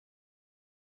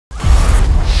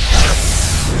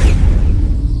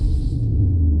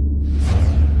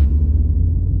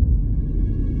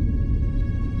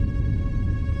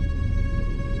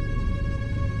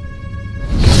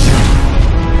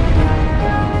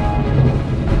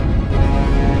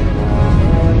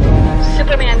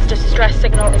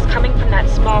is coming from that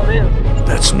small room.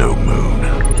 That's no moon.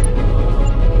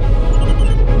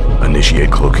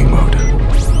 Initiate cloaking mode.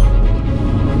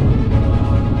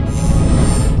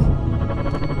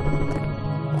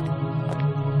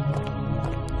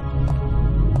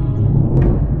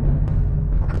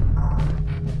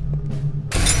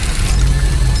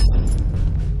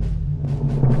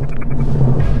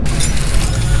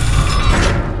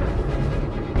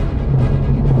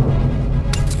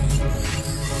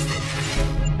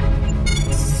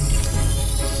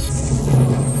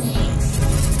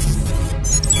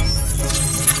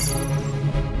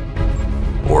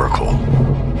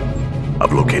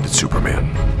 I've located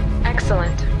Superman.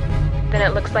 Excellent. Then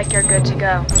it looks like you're good to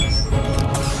go.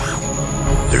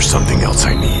 There's something else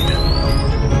I need.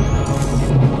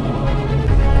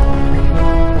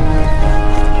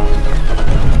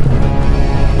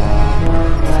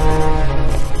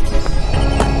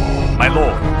 My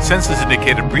lord, sensors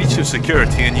indicate a breach of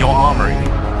security in your armory.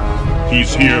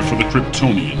 He's here for the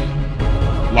Kryptonian.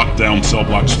 Lock down cell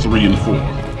blocks 3 and 4,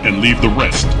 and leave the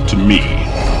rest to me.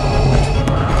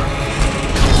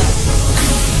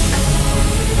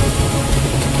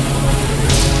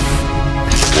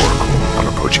 I'm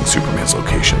approaching Superman's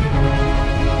location.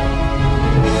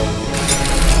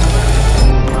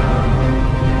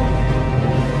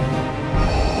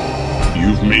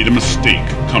 You've made a mistake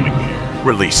coming here.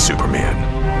 Release Superman.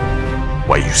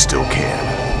 Why you still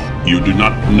can. You do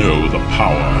not know the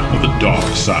power of the dark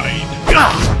side.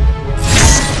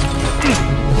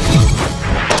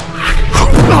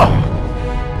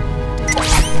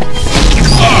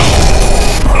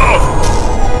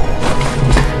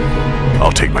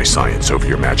 I'll take my science over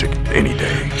your magic any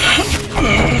day.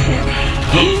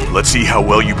 Let's see how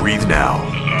well you breathe now.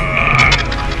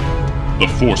 The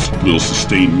Force will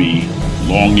sustain me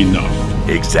long enough.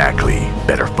 Exactly.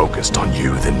 Better focused on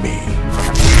you than me.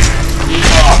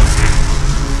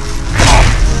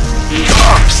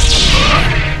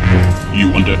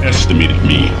 You underestimated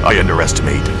me. I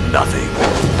underestimate nothing.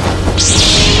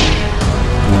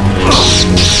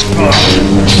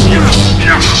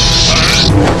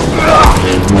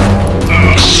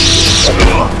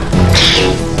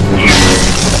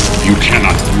 You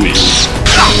cannot win.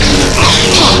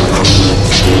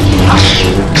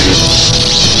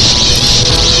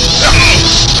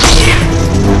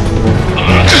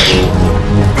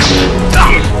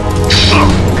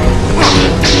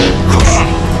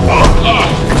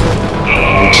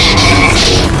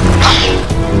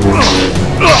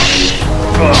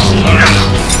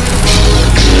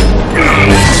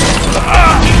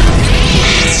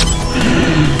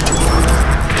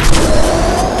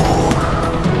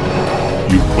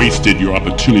 You've wasted your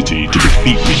opportunity to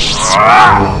defeat me.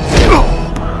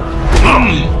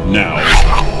 Now,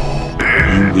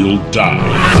 you will die.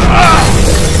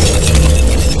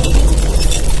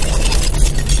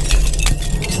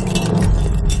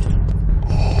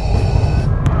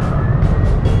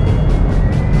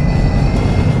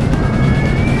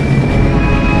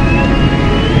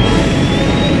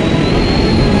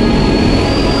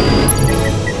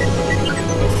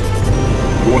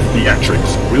 Your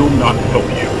theatrics will not help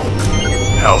you.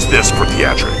 How's this for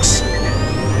theatrics?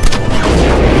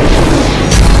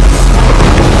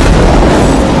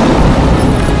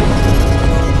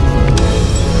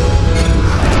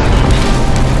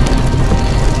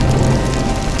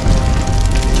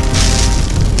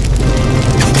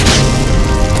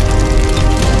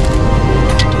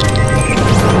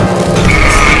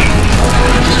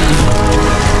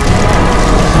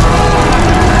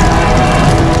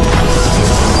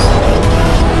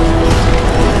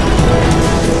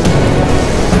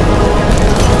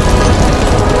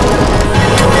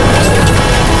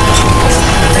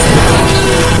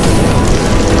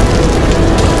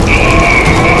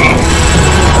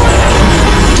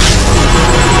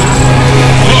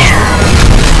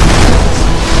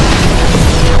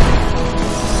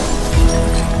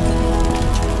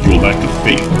 Your lack of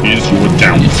faith is your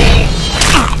downfall.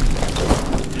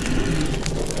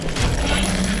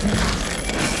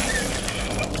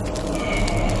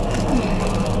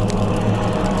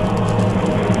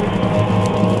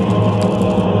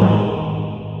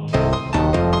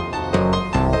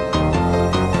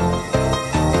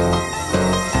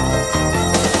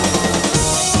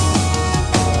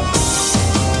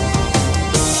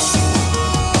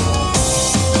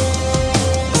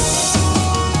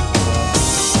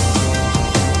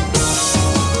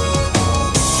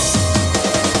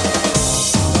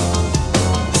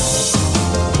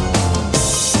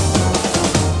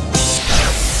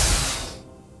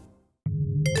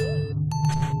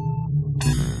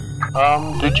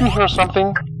 Did you hear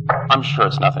something? I'm sure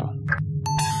it's nothing.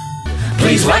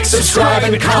 Please like, subscribe,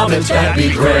 and comment, that'd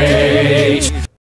be great.